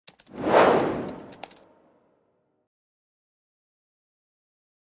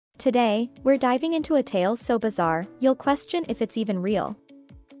Today, we're diving into a tale so bizarre, you'll question if it's even real.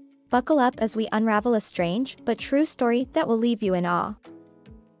 Buckle up as we unravel a strange but true story that will leave you in awe.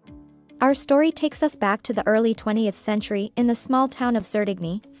 Our story takes us back to the early 20th century in the small town of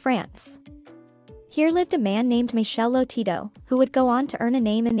Certigny, France. Here lived a man named Michel Lotito, who would go on to earn a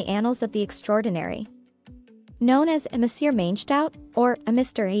name in the annals of the extraordinary. Known as a Monsieur Mainstout, or a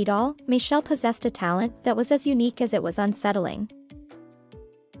Mr. Idol, Michel possessed a talent that was as unique as it was unsettling.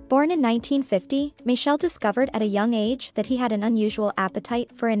 Born in 1950, Michel discovered at a young age that he had an unusual appetite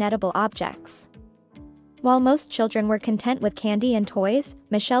for inedible objects. While most children were content with candy and toys,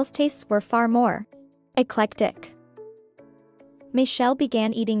 Michel's tastes were far more eclectic. Michel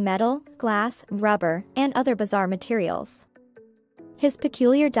began eating metal, glass, rubber, and other bizarre materials. His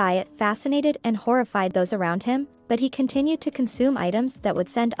peculiar diet fascinated and horrified those around him, but he continued to consume items that would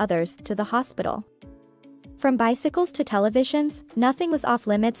send others to the hospital. From bicycles to televisions, nothing was off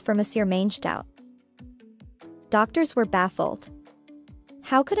limits for Monsieur Mainstout. Doctors were baffled.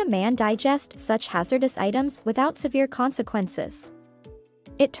 How could a man digest such hazardous items without severe consequences?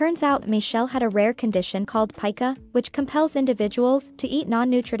 It turns out Michel had a rare condition called pica, which compels individuals to eat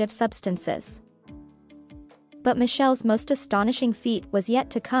non-nutritive substances. But Michel's most astonishing feat was yet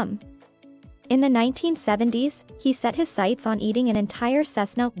to come. In the 1970s, he set his sights on eating an entire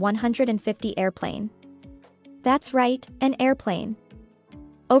Cessna 150 airplane. That's right, an airplane.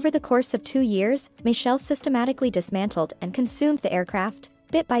 Over the course of 2 years, Michel systematically dismantled and consumed the aircraft,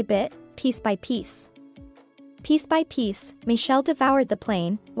 bit by bit, piece by piece. Piece by piece, Michel devoured the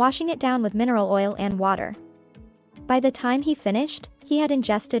plane, washing it down with mineral oil and water. By the time he finished, he had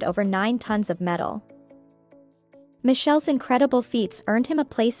ingested over 9 tons of metal. Michel's incredible feats earned him a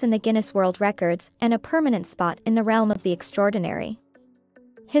place in the Guinness World Records and a permanent spot in the realm of the extraordinary.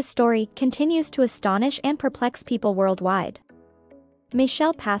 His story continues to astonish and perplex people worldwide.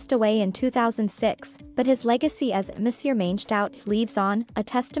 Michel passed away in 2006, but his legacy as Monsieur Mainstout lives on, a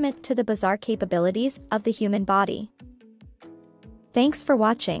testament to the bizarre capabilities of the human body. Thanks for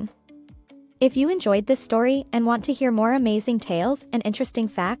watching. If you enjoyed this story and want to hear more amazing tales and interesting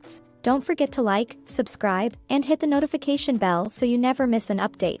facts, don't forget to like, subscribe, and hit the notification bell so you never miss an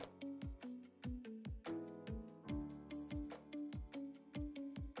update.